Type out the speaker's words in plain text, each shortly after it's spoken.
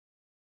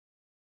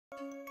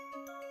Hello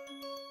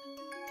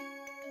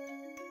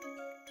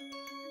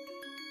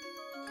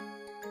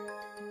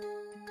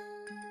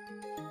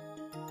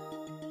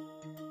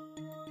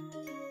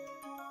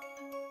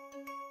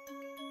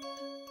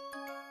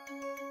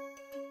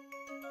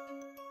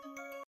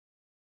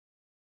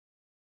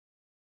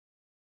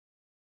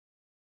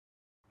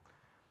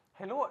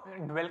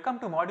and welcome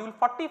to module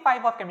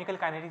 45 of chemical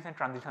kinetics and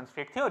transition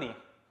state theory.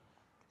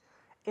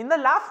 In the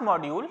last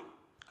module,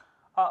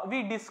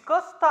 we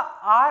discussed the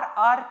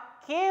RRK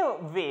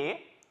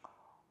way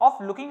of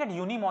looking at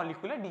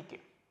unimolecular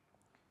decay.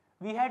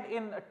 We had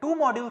in 2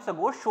 modules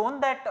ago shown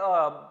that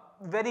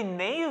very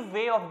naive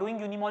way of doing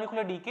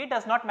unimolecular decay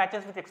does not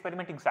matches with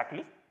experiment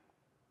exactly.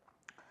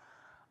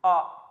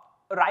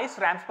 Rice,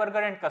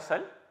 Ramsperger and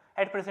Kassel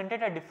had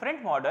presented a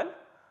different model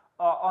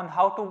on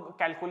how to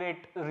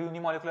calculate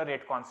unimolecular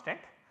rate constant.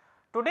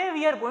 Today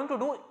we are going to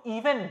do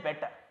even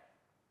better.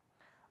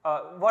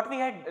 What we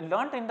had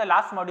learnt in the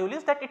last module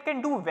is that it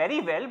can do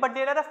very well, but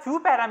there are a few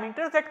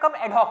parameters that come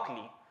ad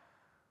hocly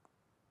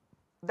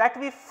that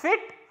we fit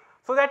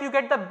so that you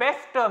get the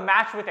best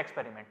match with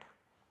experiment,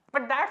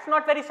 but that is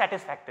not very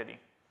satisfactory.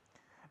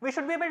 We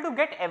should be able to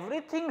get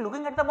everything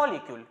looking at the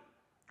molecule.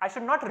 I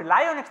should not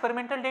rely on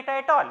experimental data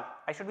at all,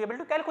 I should be able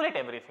to calculate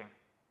everything.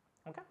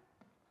 Okay.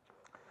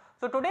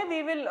 So, today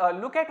we will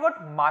look at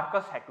what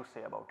Marcus had to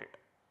say about it.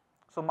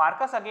 So,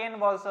 Marcus again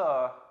was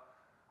a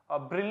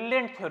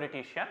brilliant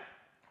theoretician.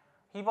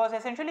 He was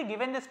essentially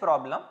given this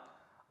problem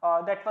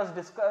that was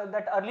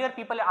that earlier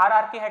people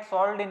RRK had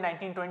solved in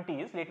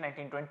 1920s, late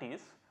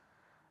 1920s,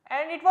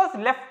 and it was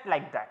left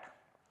like that.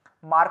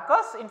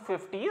 Marcus in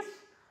 50s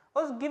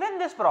was given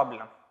this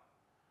problem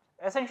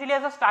essentially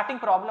as a starting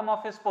problem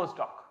of his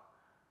postdoc,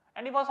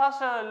 and he was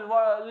asked,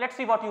 let us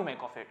see what you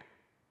make of it.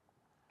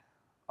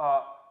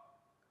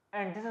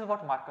 And this is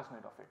what Marcus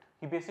made of it.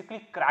 He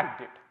basically cracked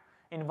it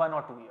in 1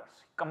 or 2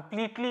 years,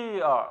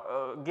 completely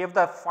gave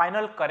the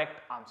final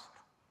correct answer.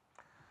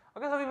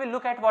 Okay, so we will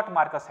look at what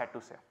Marcus had to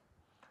say.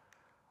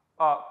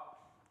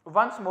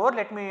 Once more,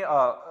 let me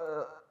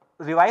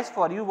revise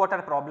for you what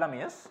our problem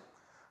is.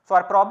 So,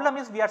 our problem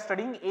is we are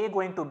studying A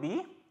going to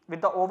B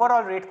with the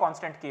overall rate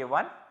constant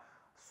K1.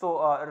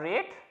 So,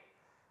 rate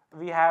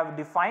we have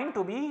defined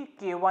to be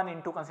K1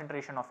 into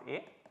concentration of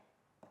A.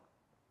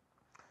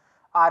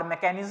 Our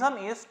mechanism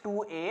is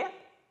 2A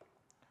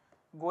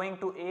going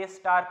to A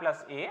star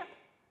plus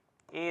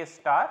A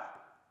star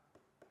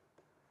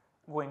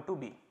going to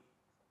B.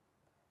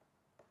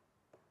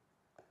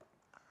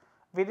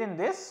 Within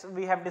this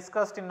we have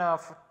discussed in a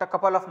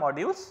couple of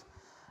modules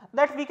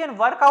that we can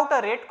work out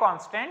a rate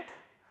constant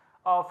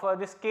of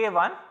this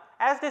K1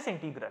 as this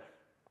integral.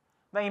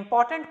 The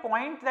important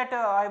point that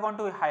I want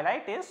to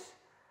highlight is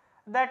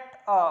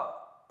that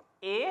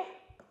A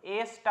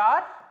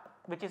star,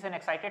 which is an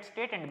excited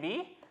state, and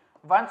B,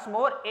 once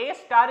more A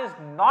star is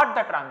not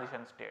the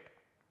transition state.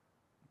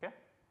 Okay.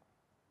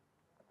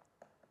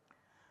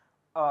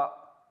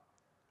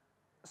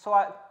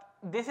 So,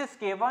 this is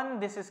K1,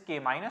 this is K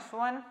minus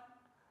 1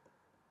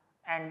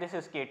 and this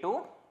is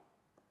K2.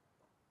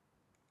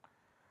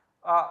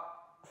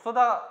 So,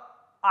 the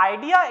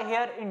idea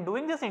here in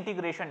doing this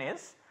integration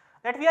is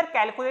that we are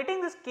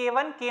calculating this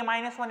K1, K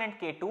minus 1 and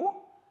K2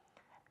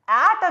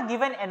 at a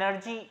given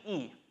energy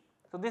E.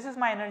 So, this is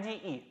my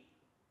energy E.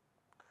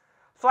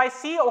 So, I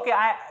see, okay,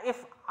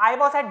 if I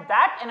was at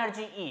that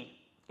energy E,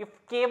 if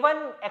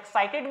K1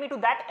 excited me to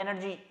that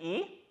energy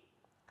E,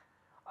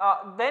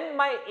 then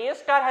my A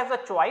star has a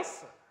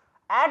choice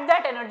at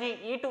that energy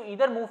E to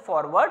either move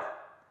forward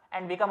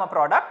and become a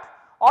product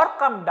or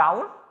come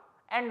down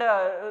and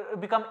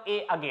become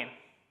A again.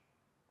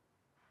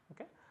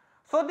 Okay.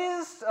 So,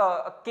 this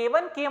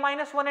K1, K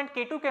minus 1 and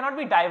K2 cannot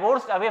be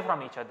divorced away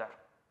from each other.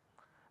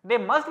 They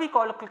must be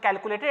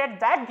calculated at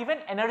that given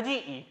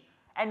energy E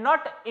and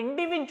not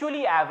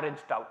individually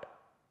averaged out.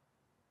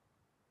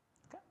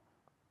 Okay.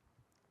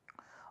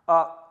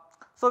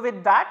 So,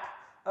 with that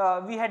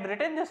we had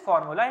written this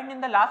formula, and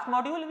in the last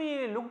module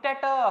we looked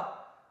at a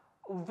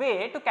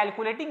way to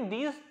calculating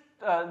these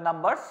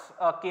numbers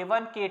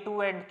K1,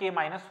 K2 and K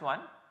minus 1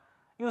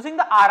 using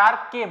the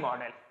RRK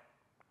model.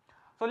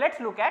 So, let us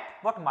look at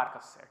what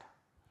Marcus said.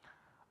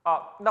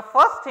 The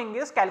first thing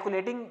is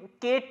calculating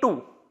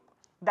K2,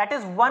 that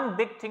is one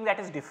big thing that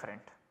is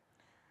different.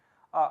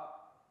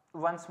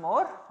 Once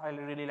more, I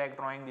really like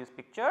drawing these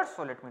pictures,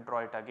 so let me draw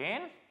it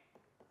again.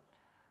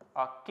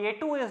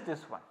 K2 is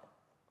this one.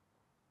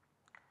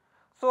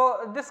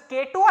 So, this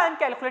K2 I am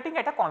calculating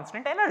at a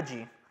constant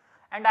energy,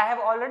 and I have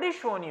already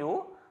shown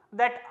you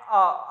that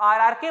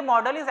RRK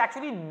model is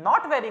actually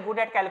not very good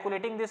at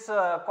calculating this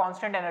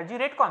constant energy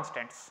rate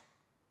constants.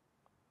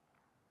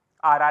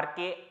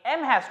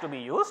 RRKM has to be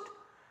used,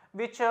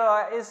 which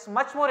is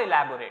much more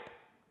elaborate,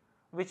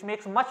 which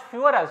makes much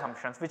fewer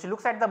assumptions, which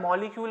looks at the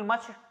molecule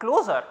much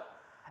closer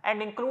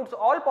and includes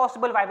all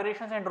possible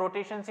vibrations and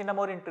rotations in a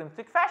more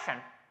intrinsic fashion.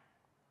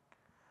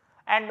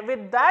 And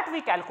with that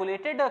we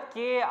calculated a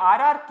K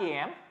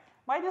RRKM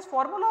by this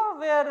formula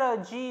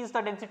where G is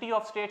the density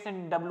of states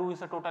and W is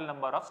the total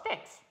number of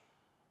states.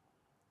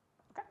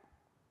 Okay.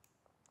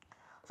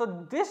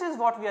 So, this is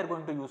what we are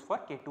going to use for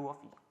K2 of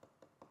E.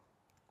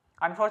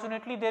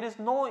 Unfortunately, there is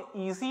no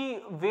easy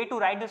way to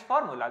write this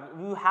formula.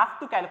 You have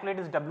to calculate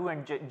this W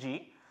and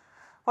G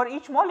for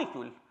each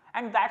molecule,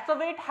 and that is the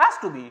way it has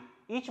to be.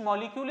 Each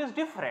molecule is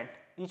different,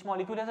 each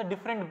molecule has a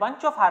different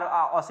bunch of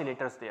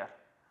oscillators there.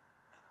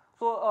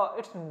 So,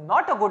 it is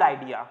not a good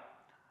idea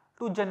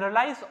to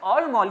generalize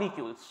all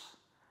molecules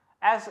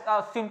as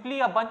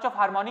simply a bunch of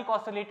harmonic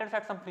oscillators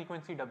at some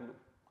frequency W.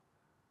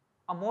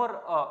 A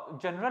more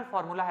general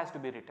formula has to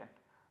be written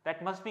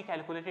that must be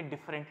calculated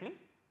differently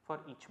for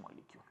each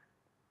molecule.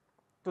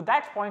 So,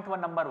 that is point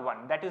number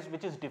 1, that is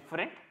which is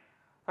different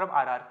from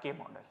RRK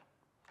model.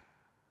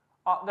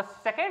 The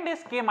second is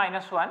K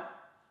minus 1,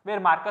 where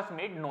Marcus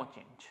made no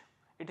change.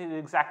 It is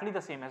exactly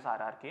the same as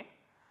RRK.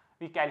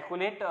 We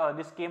calculate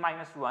this K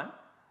minus 1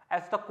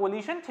 as the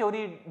collision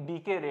theory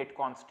decay rate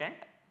constant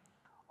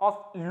of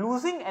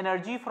losing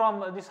energy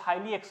from this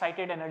highly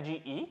excited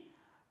energy E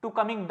to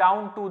coming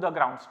down to the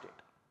ground state,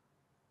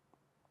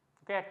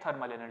 okay, at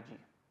thermal energy.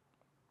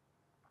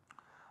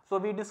 So,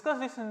 we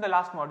discussed this in the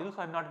last module, so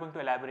I am not going to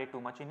elaborate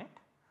too much in it.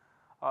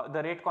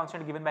 The rate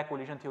constant given by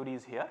collision theory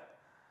is here,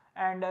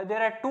 and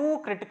there are two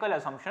critical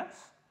assumptions.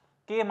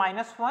 K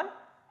minus 1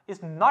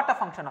 is not a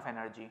function of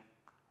energy,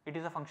 it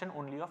is a function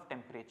only of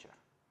temperature.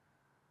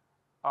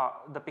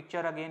 The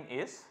picture again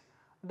is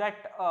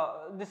that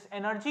this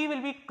energy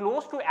will be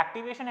close to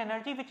activation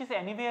energy, which is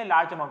anyway a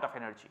large amount of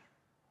energy.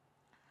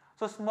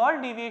 So,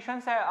 small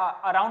deviations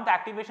around the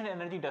activation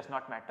energy does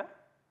not matter,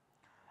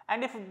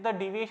 and if the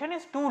deviation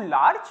is too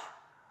large,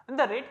 then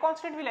the rate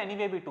constant will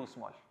anyway be too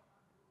small.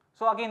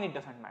 So, again it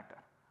does not matter.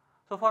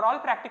 So, for all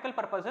practical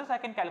purposes I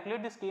can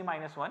calculate this K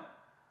minus 1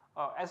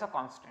 as a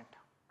constant.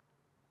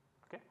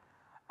 Okay.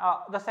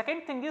 The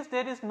second thing is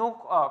there is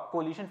no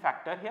collision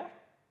factor here,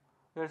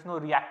 there is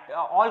no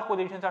all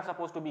collisions are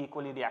supposed to be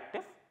equally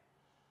reactive,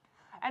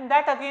 and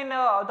that again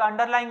the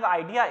underlying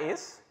idea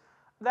is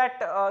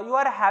that you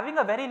are having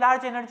a very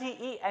large energy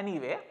E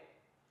anyway,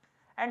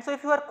 and so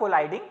if you are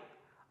colliding,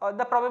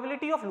 the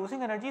probability of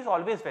losing energy is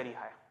always very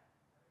high.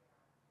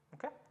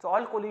 Okay. So,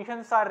 all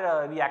collisions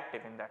are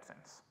reactive in that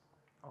sense.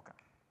 Okay.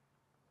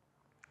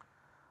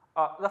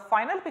 The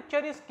final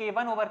picture is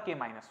K1 over K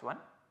minus 1.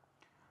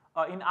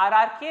 In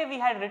RRK we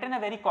had written a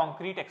very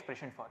concrete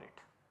expression for it.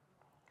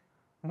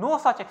 No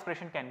such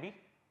expression can be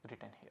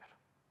written here.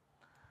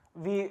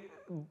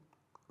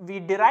 We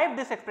derived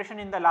this expression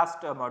in the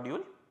last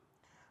module.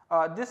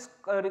 This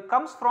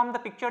comes from the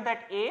picture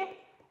that A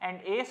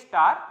and A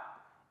star,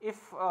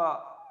 if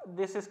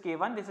this is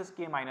K1, this is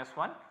K minus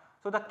 1.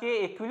 So, the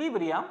K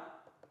equilibrium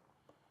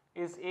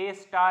is A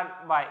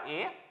star by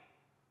A,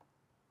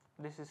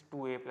 this is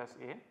 2A plus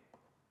A,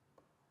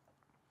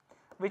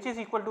 which is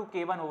equal to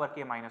K1 over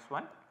K minus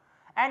 1,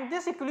 and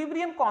this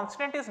equilibrium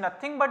constant is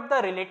nothing but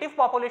the relative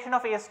population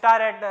of A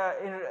star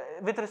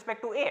at with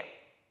respect to A.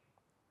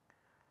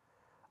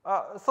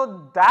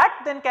 So,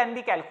 that then can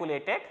be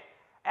calculated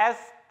as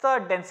the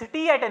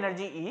density at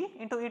energy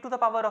E into e to the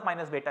power of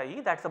minus beta E,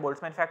 that is the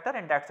Boltzmann factor,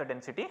 and that is the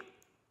density.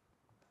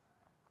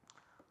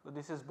 So,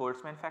 this is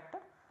Boltzmann factor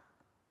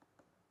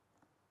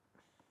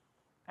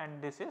and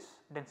this is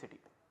density.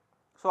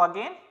 So,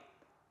 again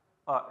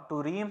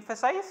to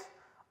re-emphasize,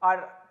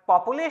 our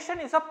population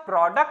is a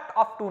product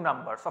of two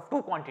numbers, of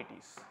two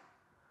quantities.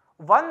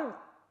 One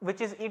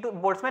which is e to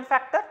Boltzmann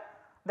factor,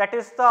 that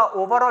is the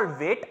overall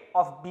weight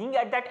of being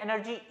at that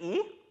energy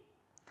E,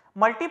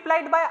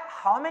 multiplied by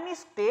how many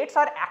states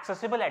are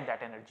accessible at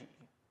that energy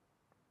E.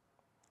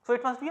 So,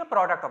 it must be a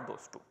product of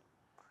those two.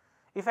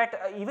 If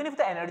even if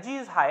the energy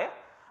is high,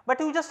 but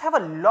you just have a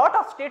lot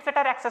of states that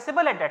are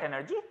accessible at that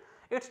energy,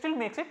 it still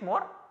makes it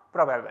more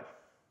probable.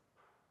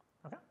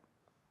 Okay.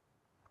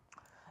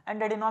 And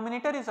the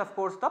denominator is of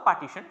course the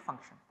partition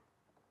function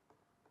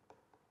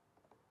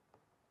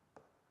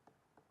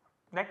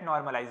that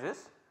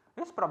normalizes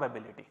this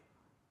probability.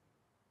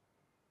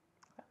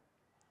 Okay.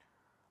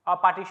 A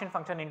partition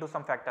function into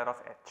some factor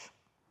of h,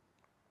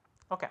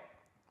 okay,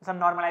 some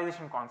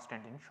normalization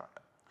constant in short.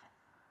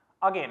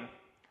 Again,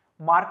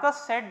 Marcus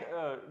said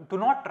do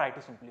not try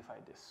to simplify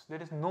this, there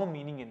is no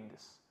meaning in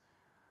this.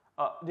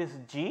 This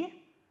G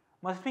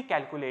must be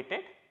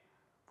calculated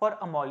for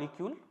a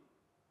molecule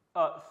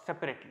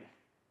separately.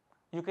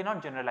 You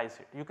cannot generalize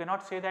it, you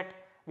cannot say that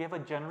we have a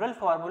general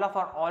formula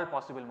for all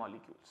possible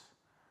molecules.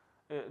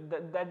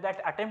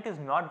 That attempt is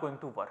not going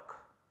to work.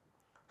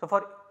 So,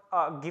 for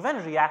a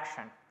given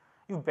reaction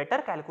you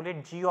better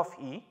calculate G of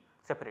E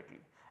separately,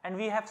 and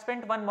we have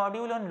spent one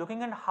module on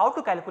looking at how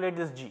to calculate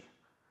this G.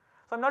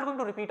 So, I am not going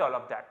to repeat all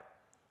of that,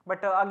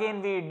 but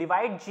again we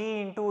divide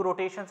G into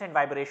rotations and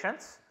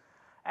vibrations,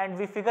 and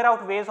we figure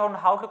out ways on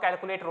how to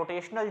calculate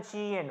rotational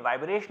G and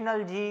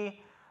vibrational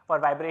G. For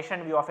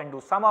vibration we often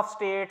do sum of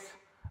states,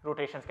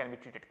 rotations can be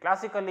treated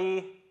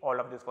classically, all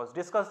of this was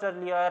discussed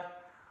earlier.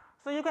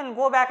 So, you can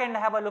go back and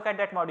have a look at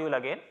that module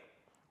again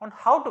on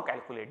how to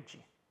calculate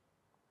G.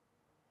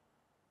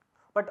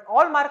 But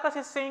all Marcus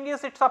is saying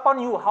is it is upon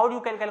you how do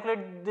you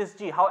calculate this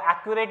G, how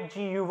accurate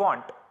G you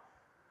want.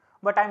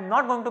 But I am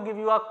not going to give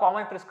you a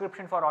common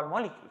prescription for all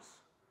molecules.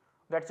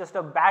 That is just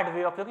a bad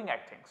way of looking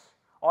at things.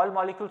 All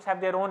molecules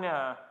have their own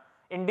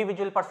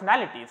individual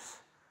personalities.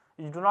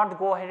 You do not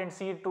go ahead and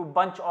see to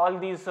bunch all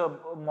these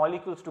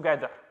molecules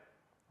together.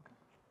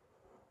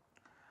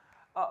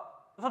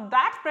 So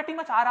that's pretty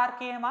much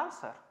RRKM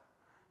answer.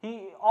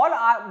 All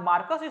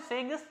Marcus is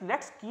saying is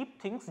let's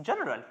keep things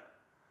general.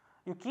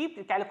 You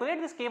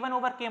calculate this K1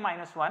 over K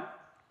minus 1.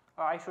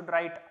 I should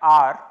write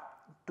R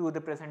to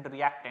represent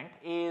reactant.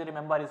 A,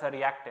 remember, is a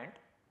reactant.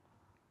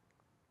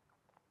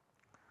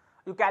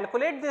 You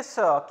calculate this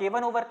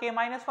K1 over K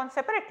minus 1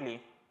 separately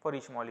for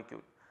each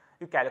molecule.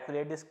 You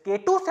calculate this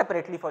K2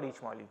 separately for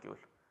each molecule.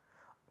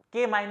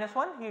 K minus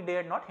 1 he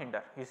dared not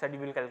hinder. He said you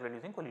will calculate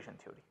using collision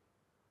theory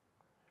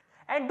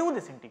and do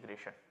this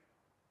integration.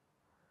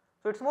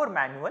 So, it is more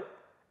manual.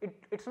 It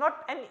is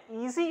not an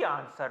easy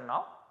answer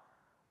now.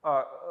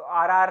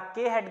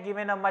 RRK had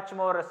given a much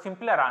more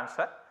simpler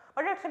answer,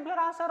 but that simpler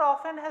answer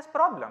often has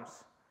problems.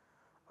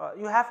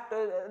 You have to,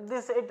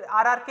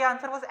 RRK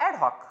answer was ad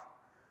hoc.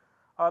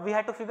 We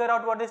had to figure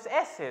out what this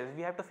S is,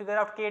 we have to figure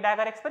out K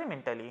dagger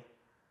experimentally.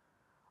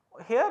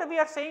 Here we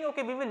are saying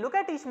okay, we will look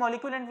at each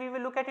molecule and we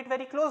will look at it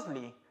very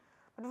closely,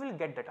 but we will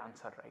get that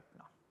answer right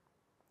now,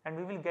 and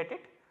we will get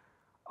it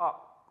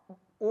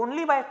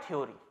only by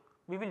theory.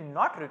 We will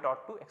not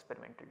resort to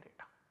experimental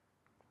data.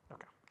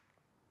 Okay.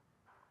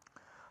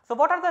 So,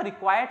 what are the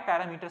required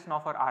parameters now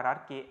for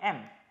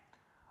RRKM?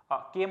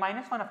 K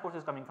minus 1 of course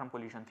is coming from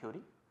collision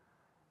theory.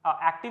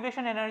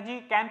 Activation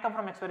energy can come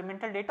from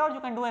experimental data, or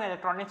you can do an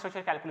electronic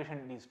structure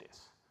calculation these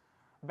days.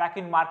 Back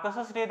in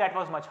Marcus's day that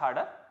was much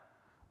harder,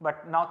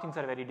 but now things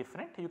are very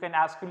different. You can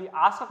actually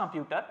ask a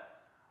computer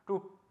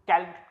to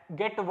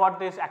get what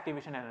this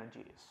activation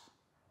energy is.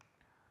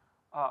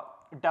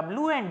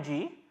 W and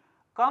G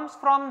comes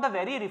from the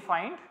very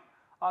refined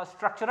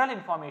structural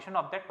information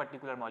of that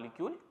particular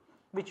molecule,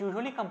 which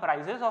usually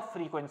comprises of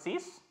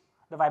frequencies,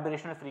 the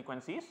vibrational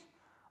frequencies,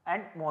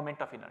 and moment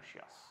of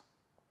inertias.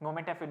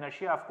 Moment of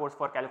inertia of course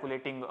for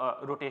calculating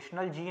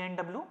rotational G and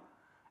W,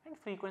 and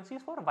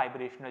frequencies for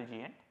vibrational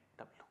G and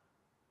W.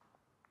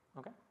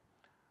 Okay.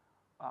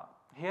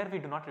 Here we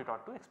do not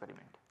resort to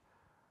experiment.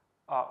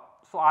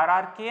 So,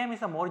 RRKM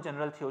is a more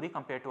general theory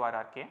compared to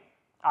RRK.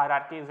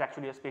 RRK is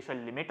actually a special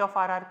limit of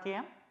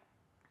RRKM,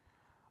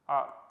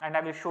 and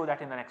I will show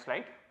that in the next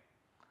slide.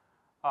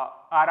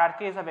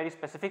 RRK is a very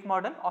specific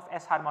model of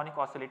S harmonic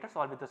oscillators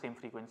all with the same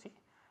frequency,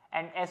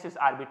 and S is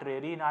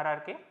arbitrary in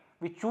RRK.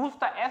 We choose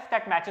the S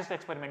that matches the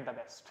experiment the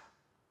best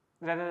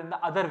rather than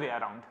the other way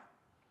around.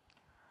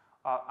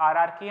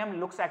 RRKM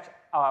looks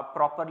at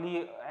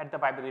properly at the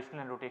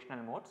vibrational and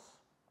rotational modes.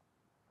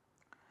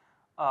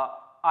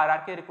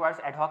 RRK requires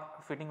ad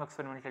hoc fitting of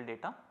experimental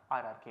data,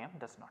 RRKM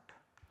does not.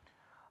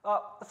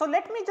 So,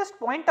 let me just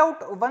point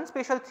out one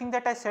special thing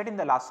that I said in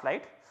the last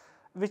slide,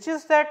 which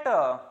is that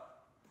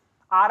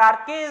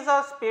RRK is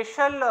a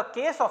special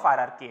case of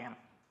RRKM.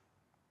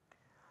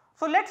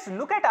 So, let us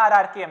look at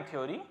RRKM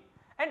theory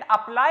and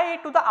apply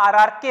it to the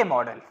RRK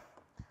model.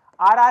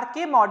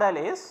 RRK model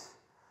is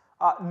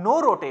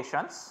no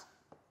rotations,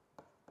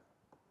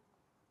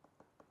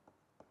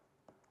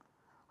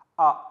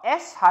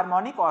 S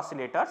harmonic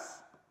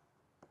oscillators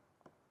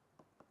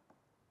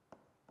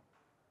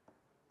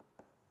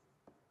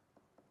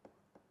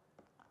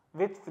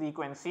with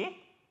frequency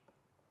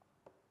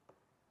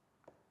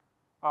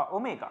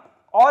omega,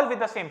 all with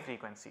the same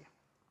frequency.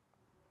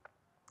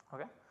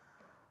 Okay.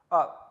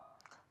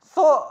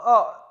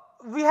 So,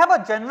 we have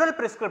a general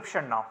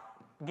prescription now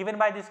given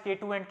by this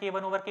K2 and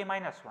K1 over K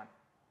minus 1.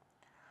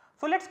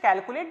 So, let us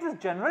calculate this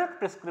general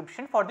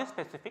prescription for this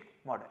specific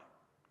model.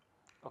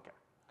 Okay.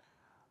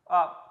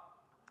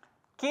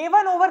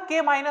 K1 over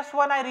K minus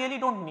 1 I really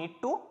do not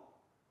need to,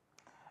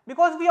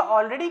 because we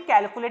already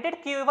calculated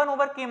K1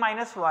 over K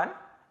minus 1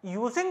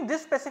 using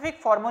this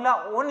specific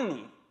formula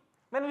only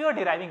when we were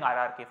deriving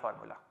RRK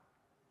formula.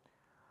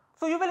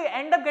 So, you will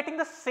end up getting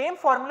the same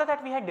formula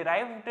that we had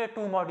derived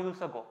 2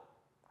 modules ago,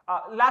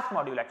 last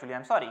module actually, I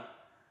am sorry.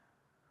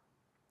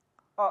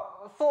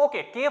 So,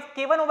 okay,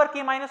 K1 over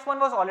K minus 1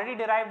 was already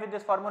derived with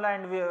this formula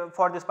and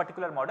for this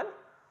particular model.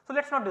 So,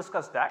 let us not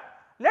discuss that.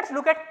 Let us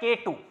look at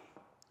K2.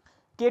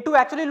 K2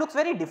 actually looks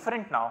very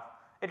different now.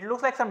 It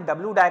looks like some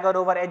W dagger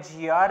over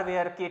HGR,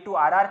 where K2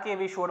 RRK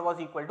we showed was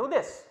equal to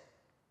this.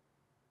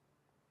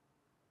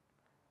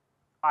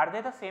 Are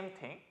they the same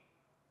thing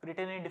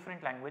written in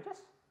different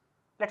languages?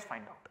 Let us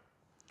find out.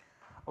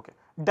 Okay.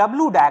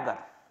 W dagger,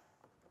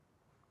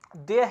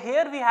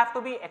 here we have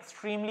to be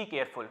extremely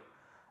careful.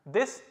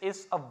 This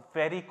is a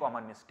very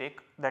common mistake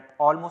that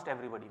almost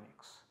everybody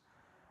makes.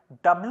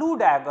 W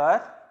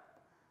dagger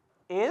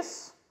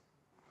is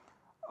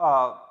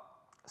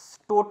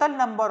total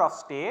number of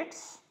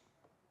states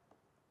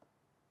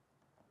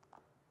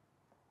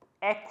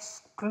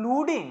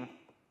excluding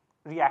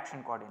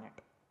reaction coordinate.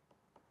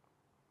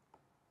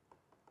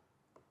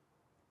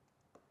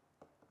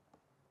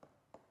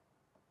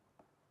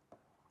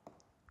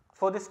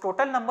 So, this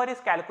total number is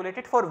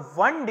calculated for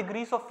 1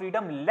 degrees of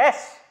freedom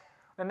less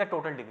than the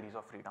total degrees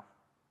of freedom.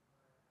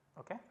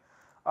 Okay.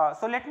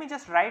 So let me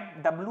just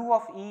write W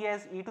of E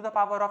as e to the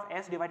power of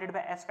s divided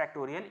by s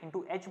factorial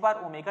into h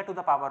bar omega to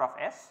the power of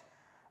s,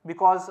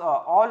 because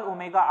all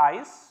omega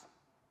i's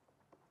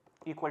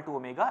equal to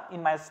omega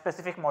in my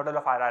specific model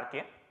of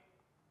RRK.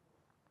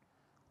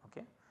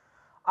 Okay.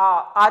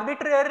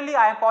 Arbitrarily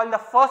I call the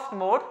first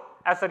mode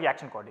as the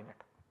reaction coordinate.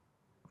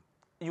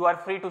 You are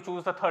free to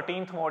choose the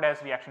 13th mode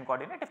as reaction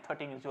coordinate if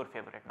 13 is your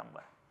favorite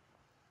number.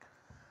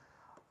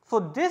 So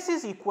this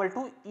is equal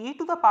to e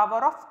to the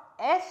power of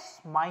s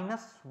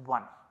minus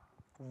 1,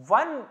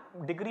 1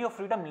 degree of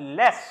freedom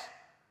less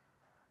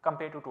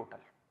compared to total.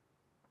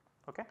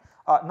 Okay.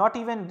 Not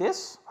even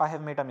this, I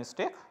have made a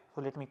mistake.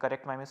 So let me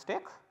correct my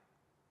mistake.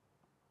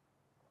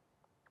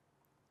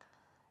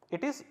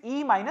 It is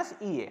E minus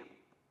EA.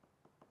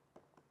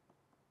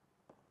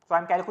 So I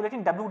am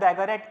calculating W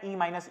dagger at E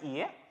minus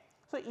EA.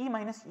 So E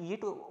minus EA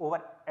to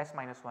over S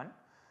minus 1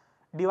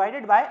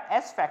 divided by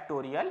S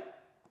factorial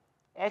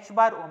h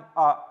bar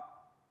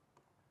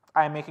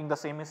I am making the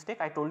same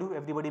mistake. I told you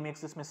everybody makes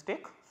this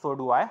mistake, so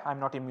do I am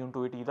not immune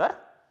to it either.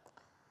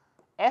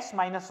 S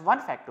minus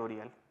 1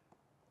 factorial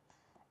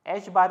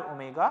h bar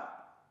omega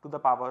to the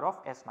power of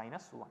s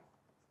minus 1.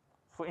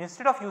 So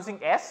instead of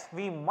using s,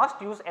 we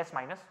must use s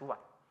minus 1.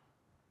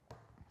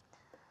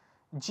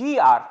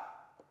 GR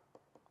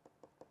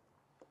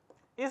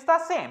is the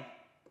same.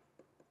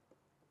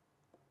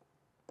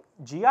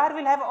 GR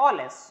will have all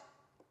s,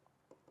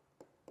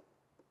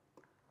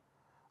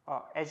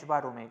 h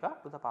bar omega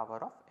to the power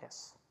of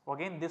s.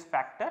 Again this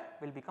factor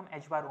will become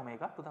h bar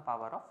omega to the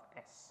power of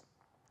s.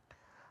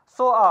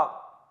 So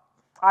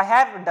I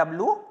have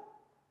W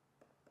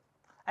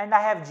and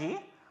I have G,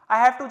 I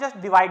have to just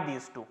divide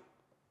these two.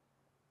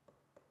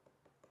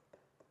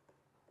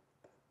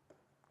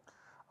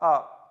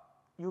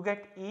 You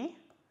get E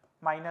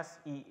minus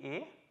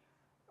EA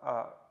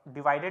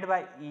divided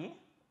by E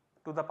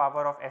to the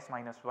power of s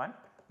minus 1.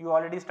 You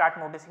already start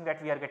noticing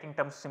that we are getting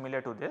terms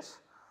similar to this.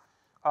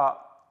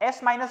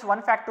 S minus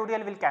 1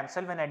 factorial will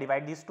cancel when I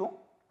divide these two.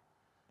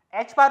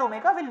 H bar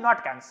omega will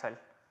not cancel.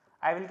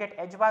 I will get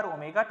h bar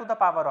omega to the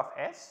power of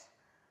s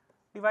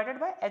divided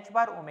by h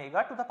bar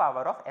omega to the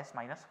power of s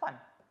minus 1.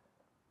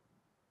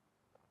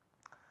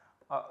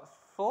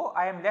 So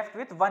I am left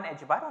with 1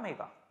 h bar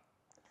omega.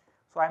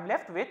 So I am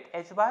left with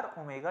h bar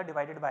omega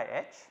divided by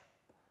h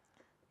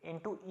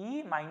into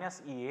E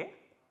minus EA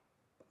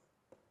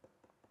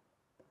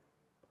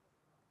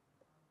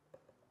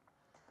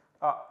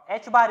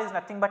h bar is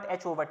nothing but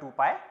h over 2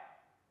 pi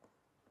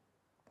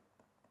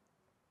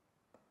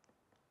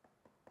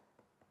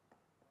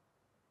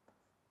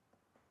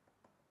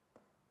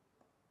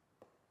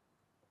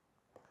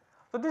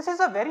So this is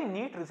a very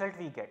neat result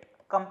we get.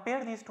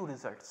 Compare these two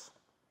results.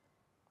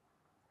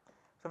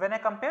 So when I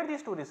compare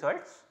these two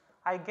results,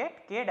 I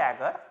get k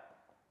dagger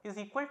is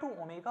equal to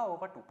omega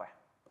over 2 pi.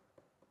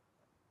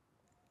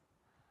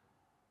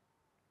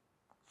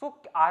 So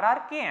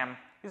RRKM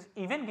is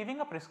even giving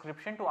a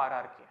prescription to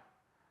RRK.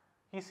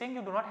 He is saying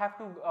you do not have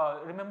to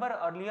remember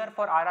earlier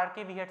for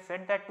RRK we had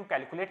said that to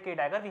calculate k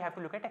dagger we have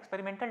to look at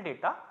experimental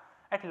data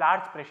at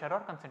large pressure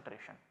or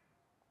concentration.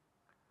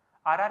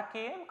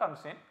 RRKM comes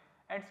in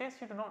and says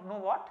you do not know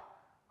what,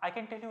 I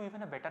can tell you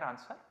even a better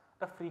answer.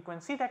 The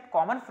frequency, that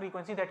common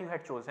frequency that you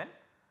had chosen,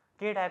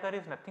 k dagger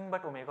is nothing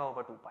but omega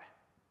over 2 pi.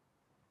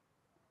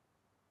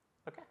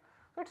 Okay.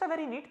 So it is a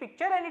very neat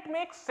picture and it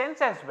makes sense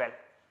as well,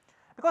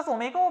 because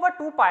omega over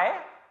 2 pi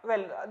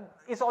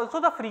is also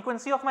the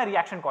frequency of my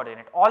reaction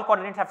coordinate. All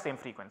coordinates have same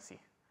frequency.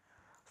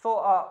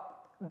 So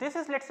this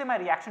is, let us say, my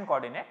reaction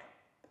coordinate,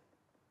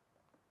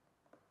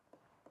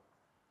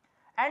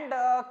 and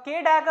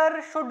k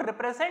dagger should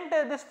represent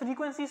this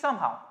frequency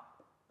somehow.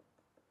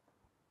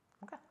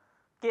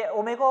 Okay.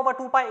 Omega over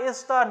 2 pi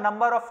is the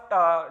number of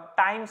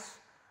times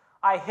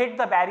I hit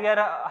the barrier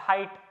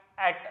height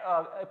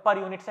at per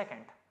unit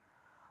second.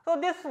 So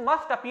this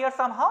must appear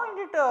somehow, and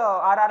it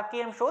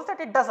RRKM shows that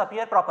it does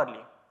appear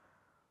properly.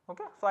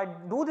 Okay. So I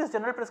do this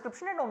general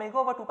prescription and omega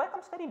over 2 pi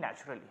comes very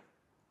naturally.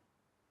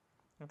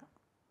 Okay.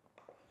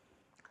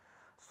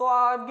 So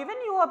I have given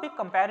you a big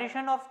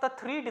comparison of the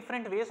 3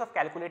 different ways of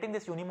calculating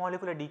this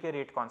unimolecular decay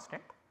rate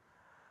constant.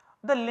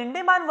 The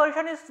Lindemann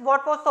version is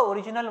what was the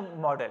original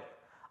model.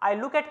 I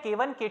look at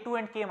K1, K2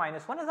 and K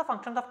minus 1 as a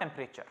function of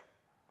temperature.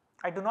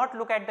 I do not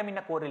look at them in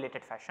a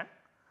correlated fashion.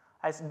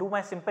 I do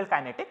my simple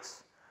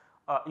kinetics,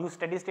 use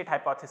steady state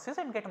hypothesis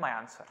and get my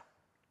answer.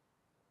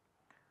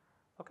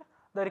 Okay.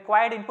 The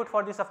required input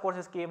for this of course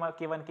is K1,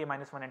 K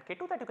minus 1 and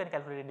K2 that you can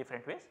calculate in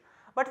different ways,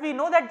 but we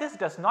know that this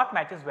does not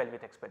matches well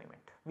with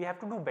experiment. We have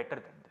to do better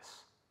than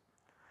this.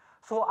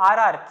 So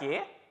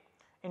RRK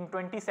in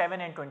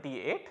 27 and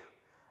 28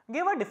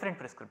 gave a different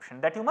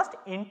prescription that you must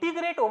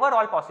integrate over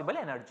all possible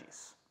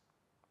energies.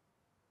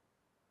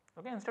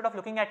 Okay. Instead of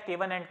looking at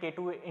K1 and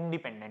K2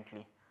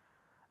 independently,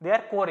 they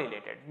are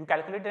correlated. You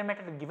calculate them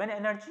at a given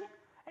energy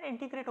and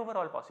integrate over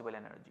all possible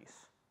energies.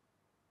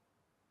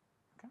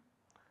 Okay.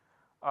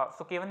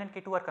 So K1 and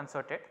K2 are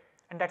concerted,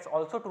 and that is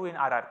also true in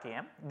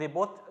RRKM. They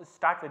both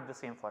start with the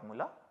same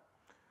formula.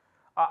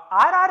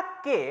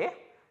 RRK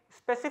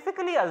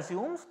specifically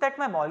assumes that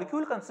my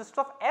molecule consists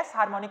of S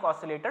harmonic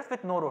oscillators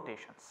with no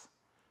rotations,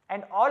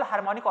 and all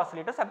harmonic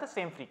oscillators have the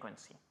same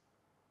frequency.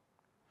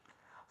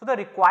 So, the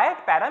required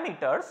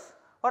parameters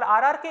for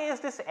RRK is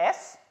this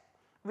S,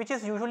 which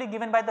is usually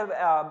given by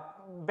the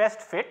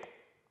best fit,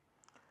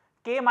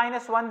 K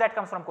minus 1 that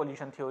comes from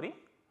collision theory,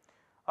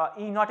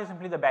 E naught is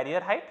simply the barrier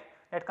height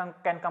that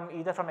can come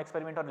either from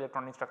experiment or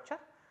electronic structure,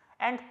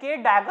 and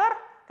K dagger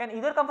can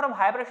either come from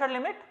high pressure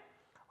limit,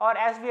 or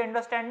as we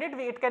understand it,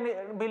 it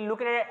can be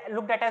looked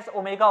at as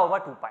omega over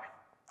 2 pi,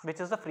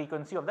 which is the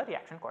frequency of the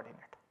reaction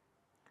coordinate.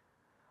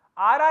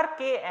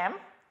 RRKM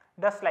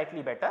does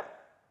slightly better.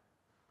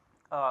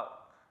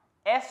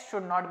 S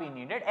should not be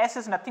needed. S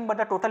is nothing but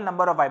the total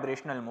number of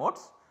vibrational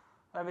modes.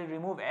 I will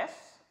remove S,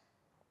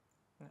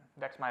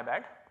 that is my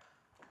bad.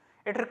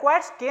 It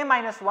requires K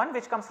minus 1,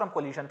 which comes from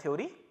collision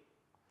theory,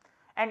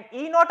 and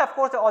E naught of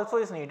course also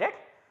is needed,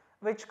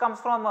 which comes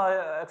from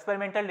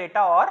experimental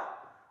data or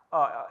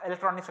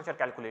electronic structure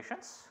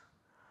calculations.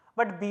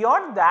 But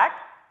beyond that,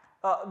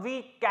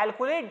 we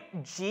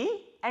calculate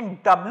G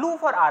and W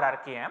for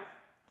RRKM,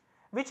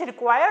 which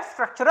requires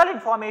structural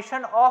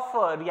information of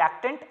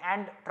reactant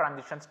and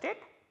transition state,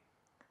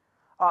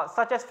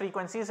 such as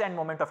frequencies and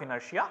moment of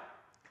inertia,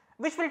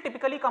 which will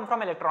typically come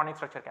from electronic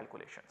structure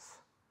calculations.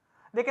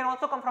 They can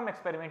also come from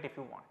experiment if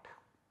you want.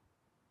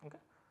 Okay.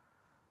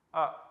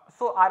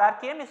 So,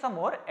 RRKM is a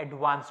more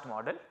advanced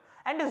model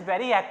and is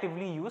very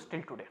actively used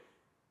till today.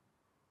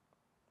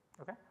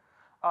 Okay.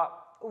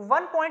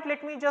 One point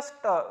let me just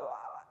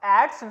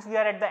add, since we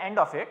are at the end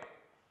of it.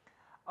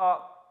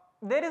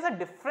 There is a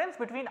difference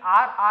between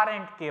R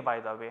and K, by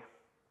the way.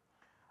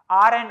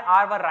 R and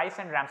R were Rice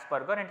and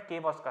Ramsperger and K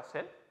was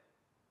Cassel.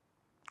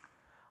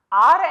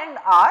 R and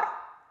R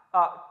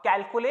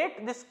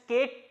calculate this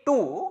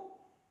K2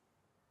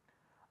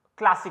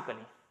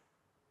 classically.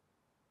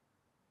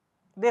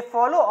 They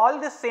follow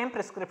all this same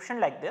prescription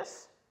like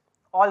this,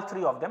 all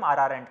three of them,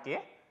 RR and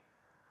K.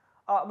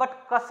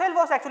 But Cassel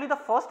was actually the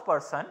first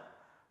person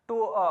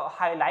to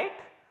highlight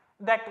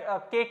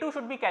that K2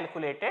 should be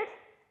calculated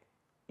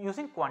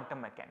using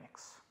quantum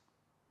mechanics,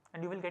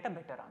 and you will get a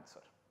better answer.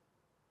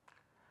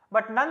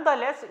 But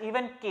nonetheless,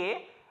 even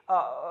K,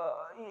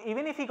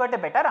 even if he got a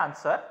better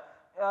answer,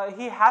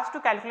 he has to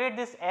calculate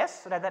this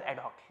S rather ad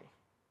hocly.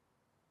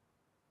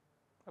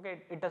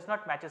 Okay, it does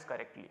not matches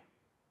correctly.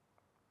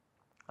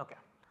 Okay.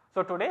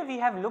 So, today we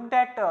have looked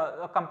at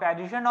a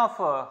comparison of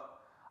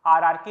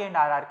RRK and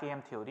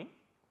RRKM theory.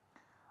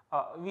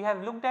 We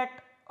have looked at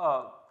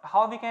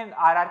how we can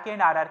RRK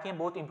and RRKM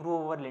both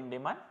improve over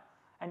Lindemann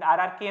and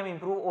RRKM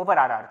improve over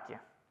RRK.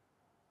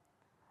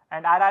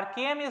 And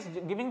RRKM is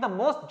giving the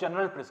most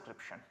general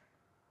prescription.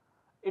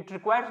 It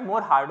requires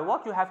more hard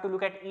work. You have to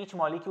look at each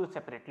molecule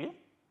separately.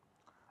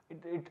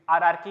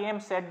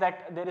 RRKM said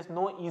that there is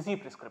no easy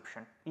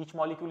prescription. Each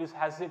molecule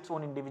has its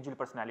own individual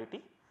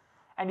personality,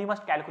 and you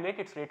must calculate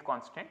its rate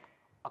constant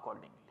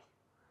accordingly.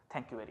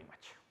 Thank you very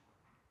much.